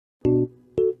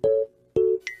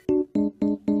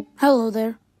Hello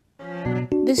there.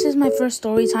 This is my first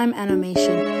storytime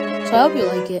animation, so I hope you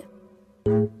like it.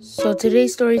 So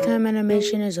today's storytime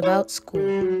animation is about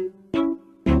school.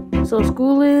 So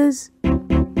school is...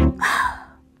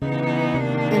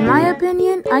 In my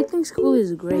opinion, I think school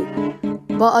is great,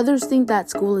 but others think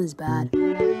that school is bad.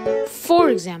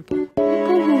 For example,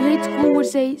 people who hate school would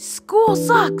say, "School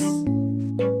sucks!"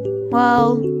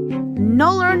 Well,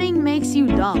 no learning makes you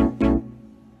dumb.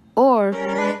 Or,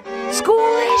 "School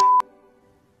is..."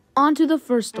 On to the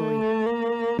first story.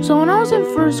 So when I was in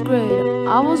first grade,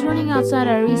 I was running outside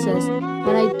at recess,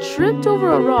 and I tripped over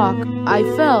a rock, I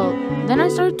fell, then I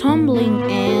started tumbling,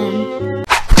 and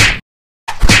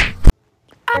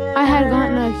I had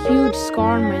gotten a huge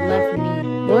scar on my left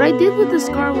knee. What I did with the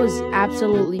scar was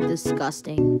absolutely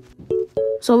disgusting.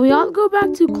 So we all go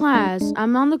back to class.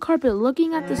 I'm on the carpet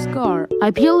looking at the scar.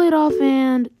 I peel it off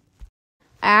and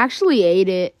I actually ate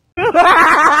it.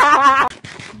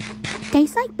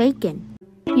 Tastes like bacon.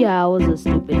 Yeah, I was a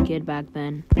stupid kid back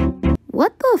then.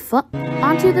 What the fuck?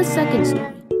 On to the second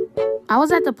story. I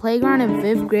was at the playground in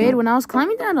 5th grade when I was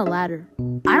climbing down a ladder.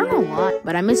 I don't know why,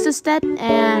 but I missed a step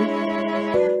and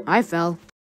I fell.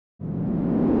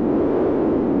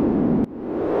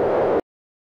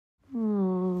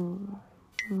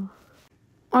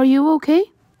 Are you okay?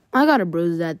 I got a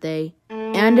bruise that day,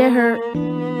 and it hurt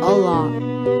a lot,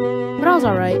 but I was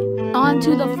alright. On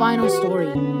to the final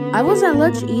story. I was at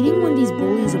lunch eating when these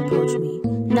bullies approached me.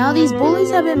 Now these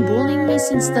bullies have been bullying me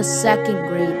since the 2nd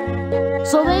grade.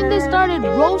 So then they started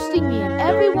roasting me and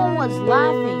everyone was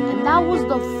laughing, and that was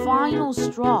the final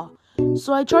straw.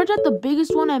 So I charged at the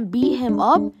biggest one and beat him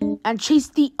up and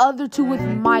chased the other two with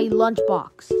my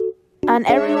lunchbox. And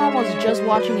everyone was just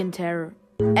watching in terror.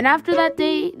 And after that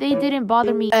day, they didn't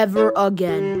bother me ever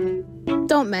again.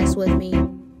 Don't mess with me.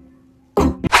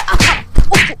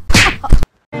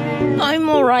 I'm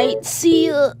alright. See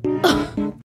ya.